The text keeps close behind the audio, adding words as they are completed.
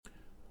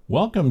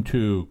Welcome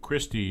to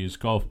Christie's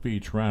Gulf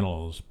Beach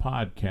Rentals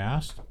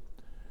podcast.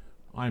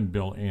 I'm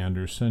Bill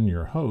Anderson,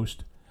 your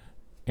host,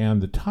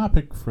 and the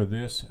topic for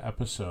this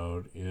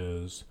episode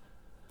is,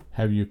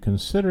 have you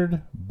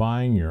considered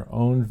buying your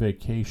own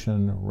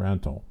vacation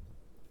rental?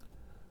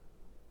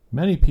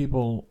 Many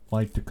people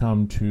like to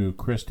come to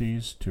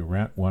Christie's to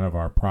rent one of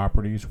our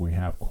properties. We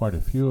have quite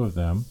a few of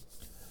them.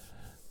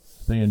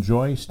 They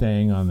enjoy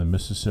staying on the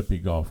Mississippi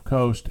Gulf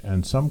Coast,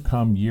 and some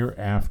come year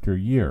after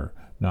year,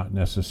 not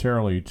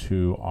necessarily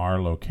to our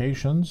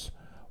locations,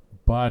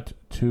 but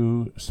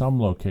to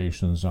some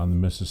locations on the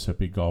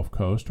Mississippi Gulf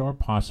Coast, or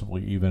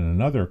possibly even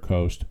another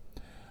coast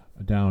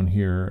down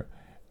here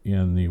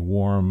in the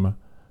warm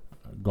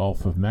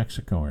Gulf of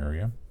Mexico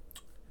area.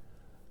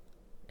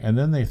 And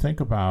then they think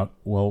about,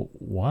 well,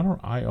 why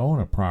don't I own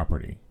a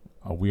property?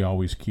 We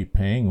always keep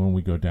paying when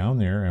we go down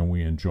there and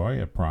we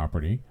enjoy a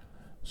property.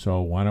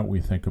 So why don't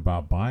we think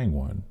about buying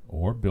one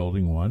or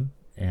building one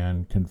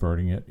and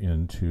converting it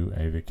into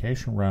a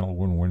vacation rental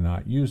when we're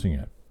not using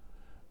it?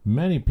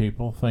 Many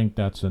people think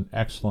that's an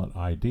excellent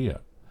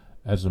idea.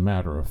 As a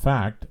matter of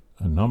fact,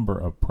 a number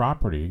of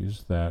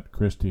properties that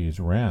Christie's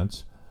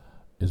rents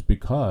is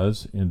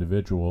because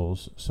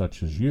individuals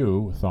such as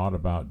you thought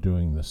about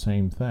doing the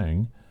same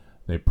thing.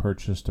 They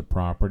purchased a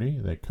property,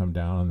 they come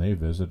down and they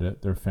visit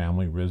it, their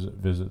family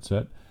visits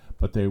it,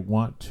 but they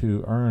want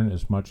to earn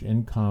as much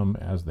income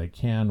as they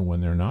can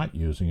when they're not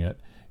using it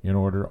in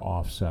order to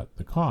offset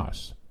the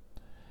costs.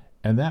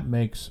 And that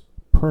makes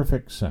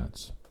perfect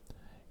sense.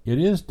 It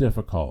is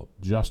difficult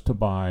just to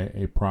buy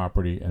a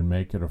property and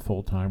make it a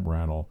full-time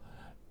rental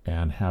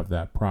and have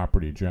that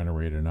property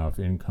generate enough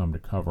income to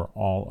cover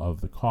all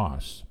of the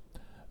costs.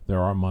 There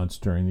are months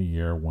during the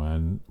year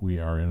when we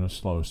are in a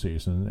slow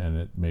season and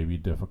it may be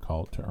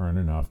difficult to earn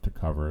enough to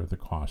cover the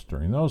cost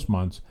during those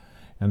months,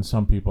 and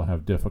some people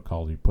have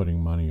difficulty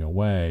putting money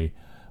away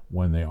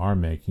when they are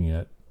making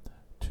it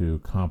to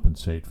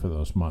compensate for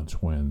those months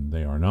when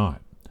they are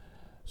not.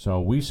 So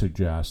we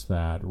suggest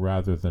that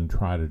rather than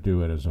try to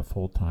do it as a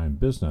full-time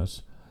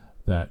business,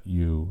 that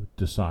you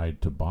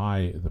decide to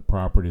buy the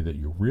property that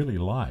you really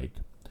like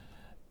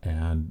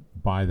and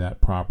buy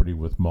that property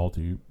with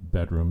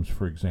multi-bedrooms,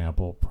 for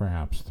example,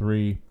 perhaps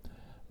 3,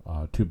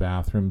 2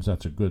 bathrooms.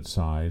 That's a good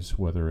size,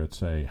 whether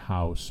it's a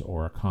house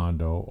or a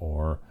condo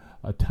or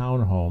a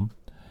townhome,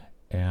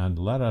 and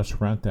let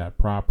us rent that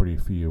property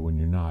for you when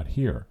you're not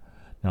here.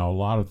 Now, a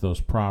lot of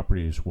those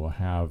properties will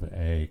have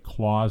a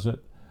closet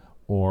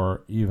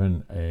or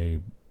even a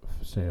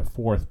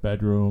 4th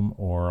bedroom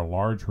or a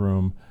large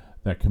room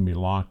that can be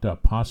locked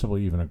up,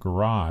 possibly even a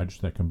garage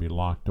that can be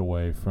locked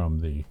away from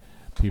the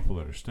people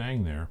that are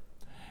staying there.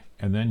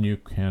 And then you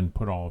can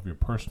put all of your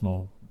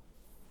personal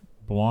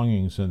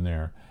belongings in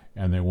there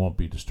and they won't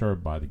be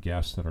disturbed by the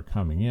guests that are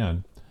coming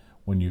in.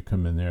 When you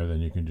come in there, then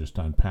you can just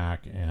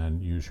unpack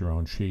and use your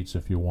own sheets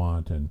if you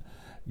want, and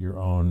your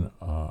own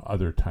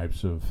other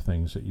types of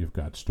things that you've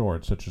got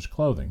stored, such as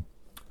clothing.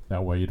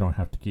 That way you don't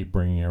have to keep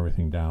bringing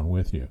everything down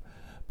with you.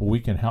 But we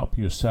can help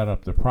you set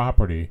up the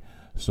property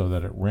so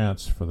that it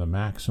rents for the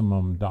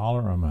maximum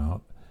dollar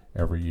amount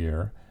every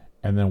year,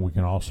 and then we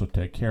can also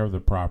take care of the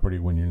property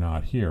when you're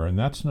not here. And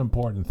that's an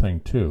important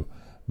thing too.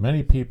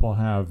 Many people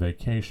have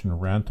vacation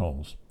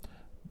rentals,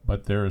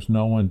 but there is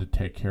no one to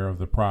take care of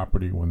the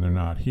property when they're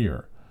not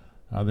here.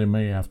 They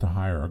may have to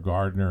hire a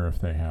gardener if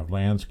they have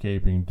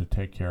landscaping to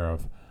take care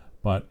of,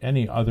 but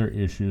any other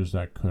issues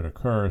that could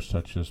occur,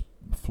 such as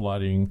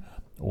flooding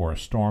or a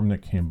storm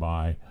that came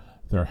by,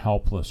 they're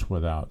helpless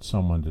without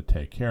someone to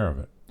take care of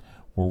it.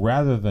 Well,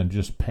 rather than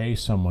just pay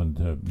someone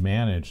to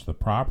manage the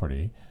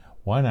property,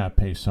 why not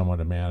pay someone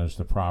to manage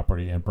the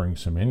property and bring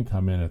some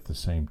income in at the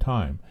same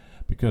time?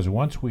 Because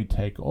once we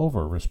take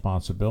over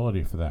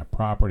responsibility for that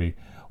property,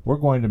 we're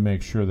going to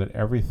make sure that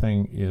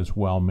everything is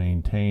well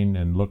maintained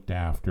and looked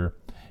after.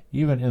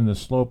 Even in the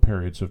slow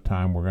periods of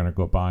time, we're going to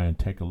go by and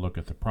take a look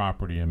at the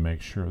property and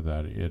make sure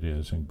that it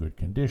is in good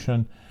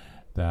condition,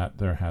 that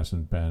there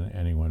hasn't been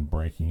anyone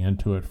breaking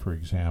into it, for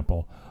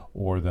example,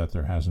 or that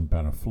there hasn't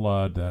been a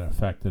flood that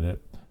affected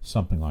it,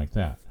 something like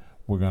that.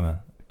 We're going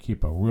to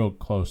keep a real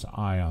close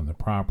eye on the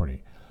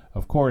property.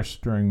 Of course,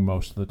 during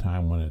most of the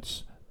time when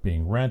it's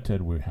being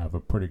rented, we have a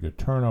pretty good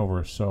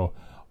turnover, so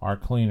our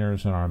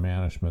cleaners and our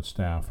management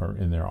staff are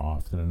in there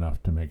often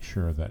enough to make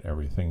sure that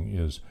everything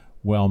is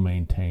well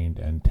maintained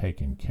and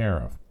taken care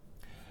of.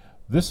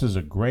 This is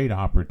a great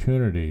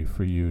opportunity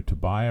for you to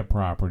buy a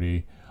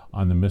property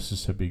on the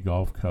Mississippi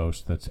Gulf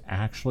Coast that's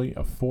actually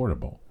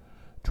affordable.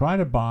 Try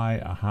to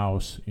buy a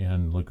house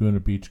in Laguna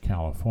Beach,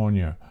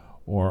 California,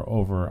 or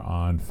over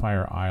on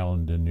Fire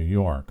Island in New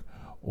York,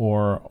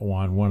 or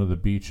on one of the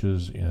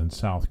beaches in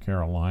South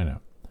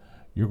Carolina.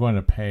 You're going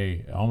to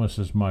pay almost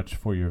as much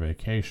for your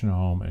vacation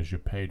home as you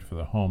paid for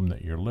the home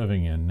that you're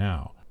living in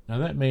now. Now,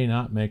 that may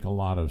not make a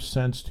lot of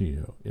sense to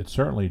you. It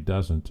certainly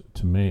doesn't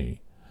to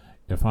me.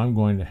 If I'm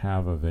going to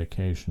have a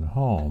vacation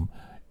home,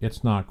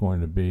 it's not going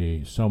to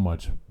be so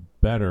much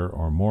better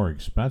or more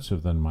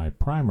expensive than my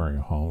primary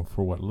home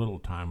for what little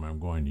time I'm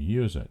going to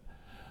use it.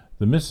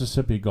 The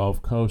Mississippi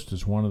Gulf Coast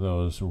is one of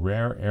those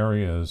rare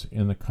areas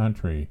in the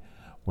country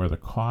where the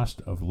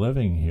cost of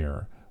living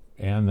here,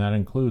 and that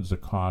includes the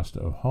cost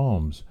of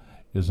homes,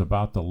 is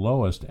about the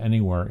lowest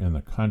anywhere in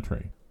the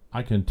country.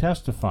 I can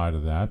testify to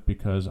that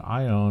because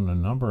I own a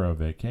number of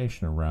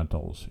vacation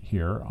rentals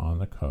here on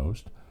the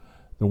coast.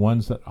 The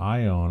ones that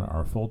I own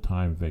are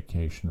full-time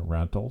vacation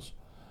rentals.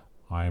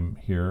 I'm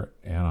here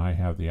and I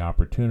have the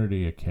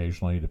opportunity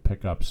occasionally to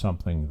pick up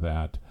something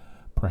that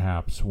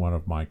perhaps one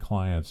of my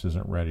clients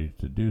isn't ready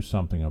to do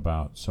something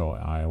about, so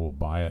I will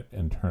buy it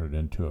and turn it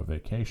into a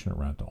vacation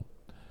rental.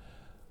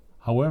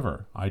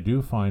 However, I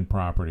do find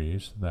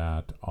properties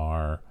that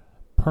are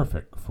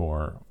perfect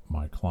for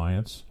my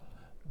clients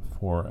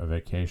for a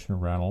vacation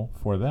rental,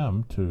 for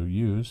them to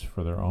use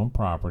for their own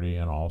property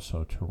and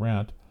also to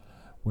rent,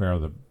 where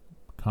the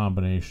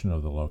combination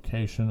of the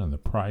location and the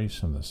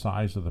price and the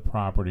size of the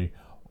property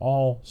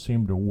all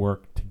seem to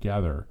work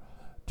together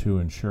to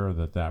ensure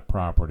that that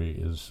property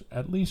is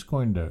at least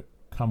going to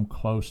come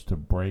close to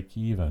break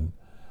even,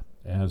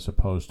 as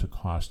opposed to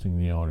costing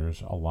the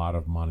owners a lot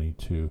of money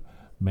to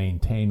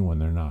maintain when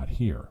they're not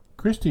here.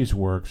 Christie's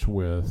works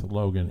with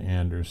Logan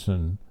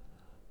Anderson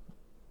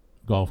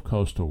Gulf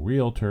Coastal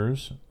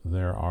Realtors.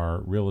 They're our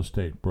real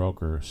estate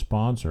broker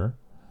sponsor.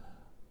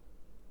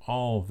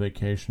 All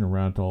vacation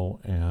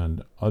rental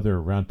and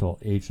other rental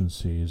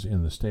agencies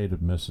in the state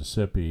of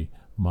Mississippi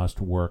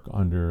must work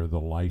under the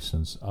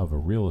license of a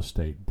real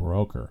estate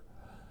broker.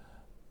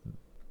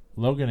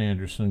 Logan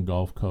Anderson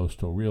Gulf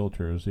Coastal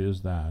Realtors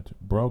is that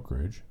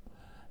brokerage,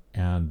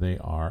 and they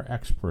are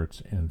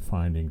experts in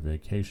finding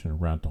vacation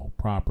rental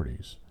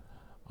properties.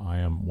 I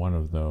am one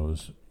of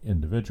those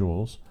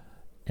individuals,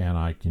 and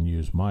I can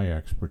use my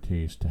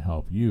expertise to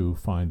help you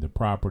find the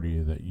property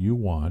that you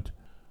want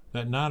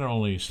that not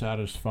only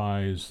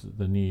satisfies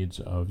the needs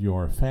of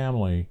your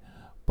family,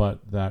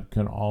 but that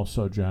can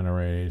also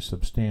generate a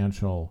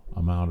substantial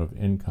amount of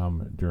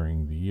income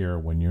during the year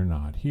when you're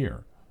not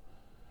here.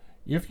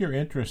 If you're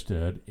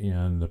interested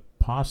in the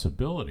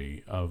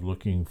possibility of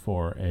looking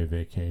for a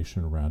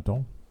vacation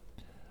rental,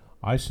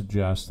 I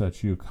suggest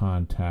that you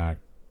contact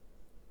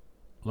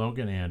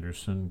Logan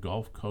Anderson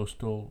Gulf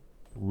Coastal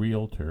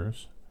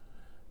Realtors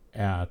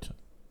at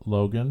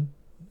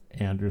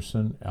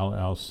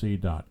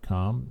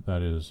LoganAndersonLLC.com.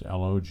 That is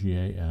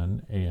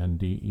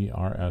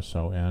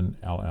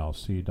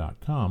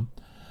LoganAndersonLLC.com.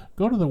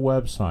 Go to the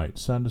website,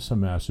 send us a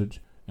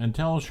message, and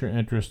tell us you're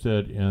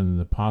interested in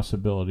the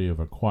possibility of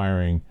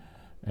acquiring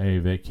a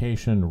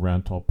vacation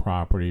rental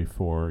property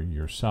for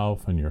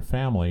yourself and your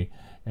family,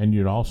 and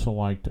you'd also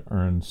like to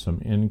earn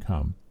some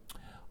income.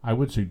 I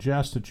would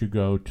suggest that you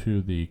go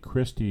to the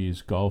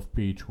Christie's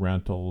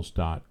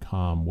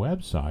GulfBeachRentals.com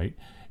website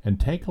and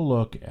take a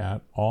look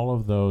at all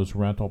of those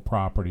rental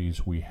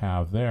properties we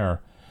have there.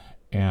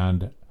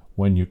 And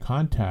when you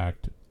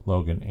contact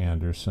Logan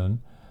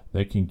Anderson,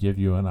 they can give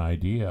you an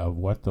idea of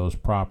what those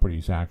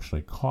properties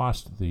actually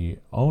cost the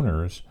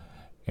owners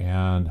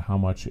and how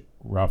much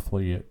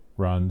roughly it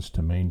runs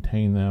to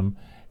maintain them,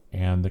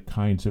 and the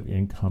kinds of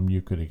income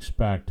you could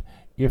expect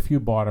if you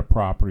bought a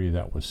property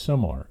that was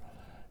similar.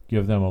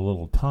 Give them a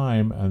little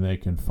time and they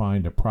can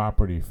find a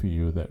property for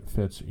you that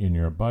fits in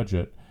your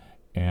budget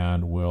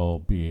and will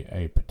be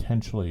a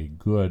potentially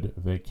good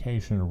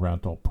vacation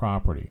rental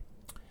property.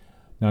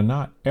 Now,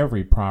 not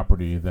every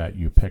property that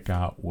you pick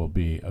out will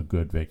be a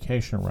good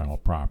vacation rental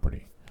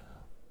property.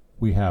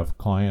 We have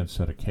clients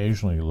that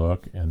occasionally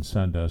look and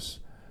send us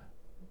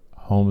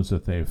homes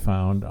that they've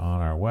found on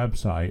our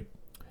website,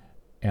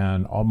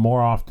 and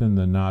more often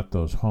than not,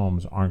 those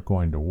homes aren't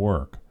going to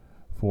work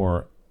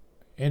for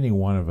any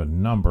one of a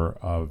number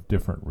of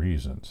different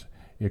reasons.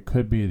 It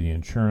could be the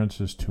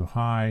insurance is too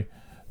high,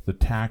 the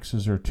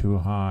taxes are too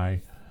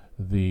high,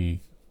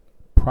 the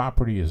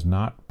property is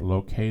not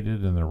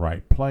located in the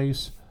right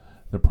place,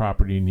 the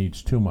property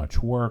needs too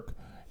much work,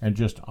 and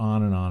just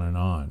on and on and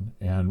on.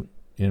 And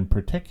in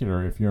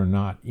particular, if you're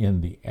not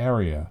in the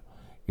area,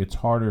 it's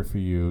harder for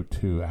you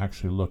to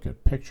actually look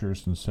at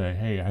pictures and say,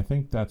 hey, I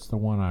think that's the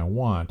one I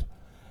want.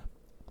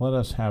 Let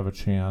us have a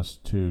chance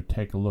to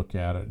take a look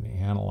at it and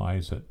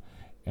analyze it,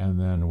 and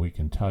then we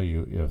can tell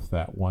you if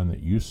that one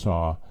that you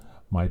saw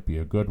might be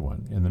a good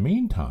one. In the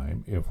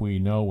meantime, if we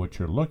know what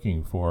you're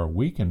looking for,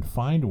 we can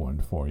find one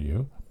for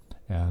you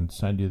and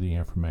send you the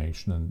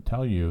information and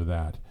tell you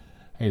that,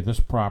 hey, this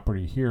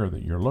property here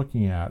that you're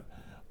looking at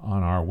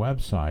on our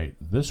website,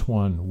 this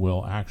one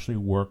will actually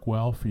work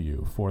well for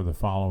you for the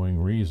following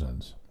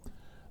reasons.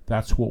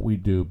 That's what we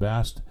do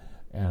best,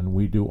 and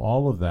we do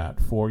all of that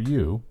for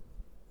you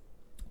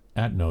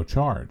at no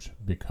charge,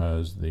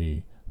 because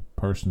the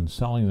person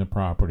selling the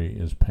property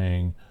is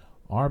paying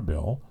our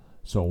bill.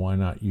 So why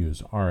not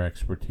use our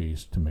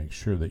expertise to make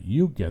sure that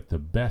you get the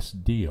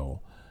best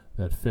deal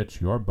that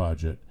fits your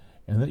budget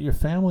and that your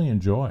family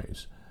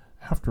enjoys?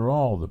 After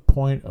all, the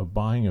point of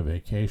buying a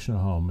vacation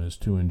home is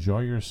to enjoy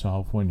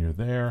yourself when you're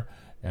there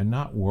and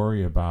not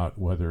worry about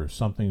whether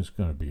something's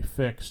going to be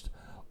fixed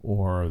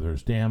or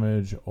there's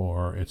damage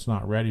or it's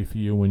not ready for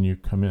you when you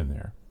come in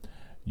there.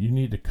 You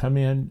need to come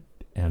in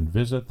and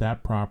visit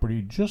that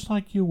property just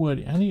like you would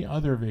any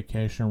other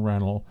vacation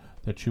rental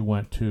that you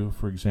went to,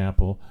 for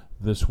example,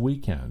 this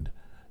weekend.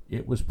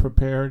 It was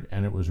prepared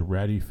and it was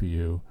ready for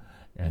you,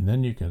 and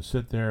then you can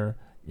sit there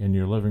in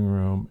your living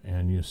room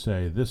and you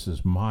say, this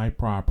is my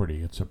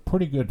property. It's a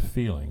pretty good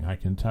feeling. I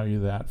can tell you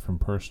that from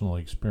personal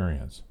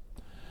experience.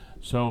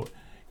 So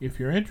if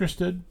you're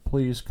interested,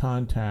 please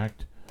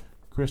contact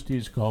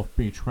Christie's Gulf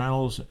Beach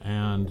Rentals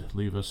and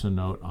leave us a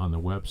note on the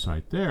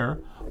website there.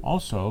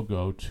 Also,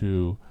 go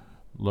to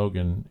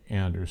Logan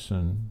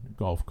Anderson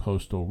Gulf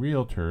Coastal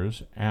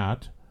Realtors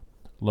at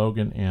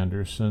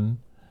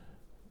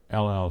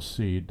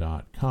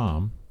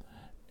loganandersonllc.com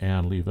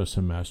and leave us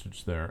a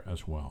message there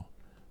as well.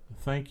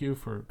 Thank you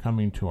for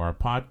coming to our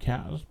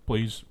podcast.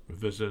 Please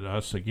visit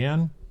us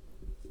again.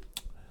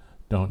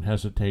 Don't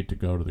hesitate to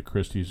go to the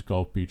Christie's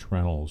Gulf Beach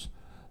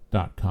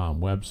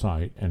Rentals.com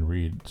website and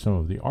read some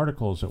of the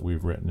articles that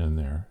we've written in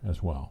there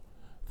as well.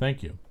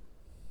 Thank you.